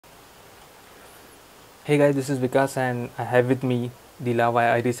Hey guys, this is Vikas and I have with me the Lava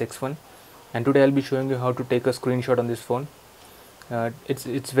Iris X1, and today I'll be showing you how to take a screenshot on this phone.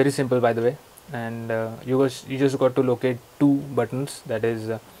 It's very simple, by the way, and you just got to locate two buttons. That is,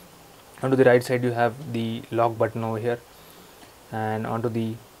 onto the right side you have the lock button over here, and onto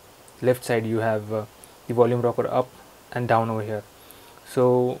the left side you have the volume rocker up and down over here.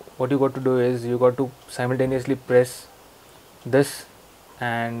 So what you got to do is you got to simultaneously press this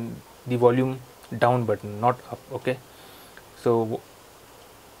and the volume down button, not up. Okay, so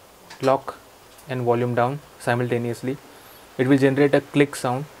lock and volume down simultaneously. It will generate a click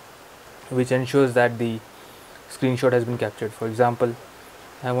sound which ensures that the screenshot has been captured. For example,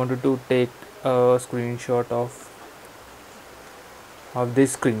 I wanted to take a screenshot of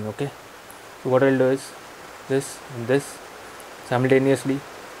this screen. Okay, so what I'll do is this and this simultaneously.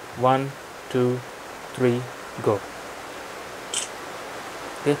 1 2 3 go.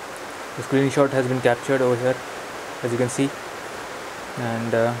 Okay, the screenshot has been captured over here, as you can see,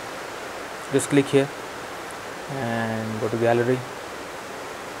 and just click here and go to gallery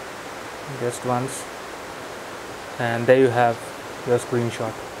just once, and there you have your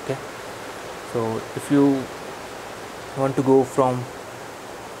screenshot. Okay, so if you want to go from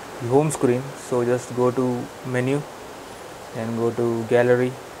the home screen, so just go to menu and go to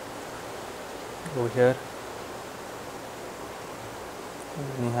gallery over here.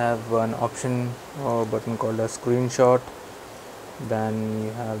 You have an option or button called a screenshot, then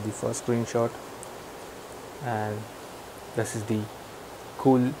you have the first screenshot, and this is the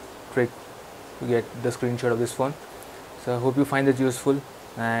cool trick to get the screenshot of this phone. So I hope you find this useful,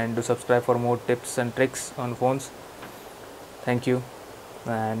 and do subscribe for more tips and tricks on phones. Thank you,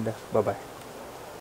 and bye bye.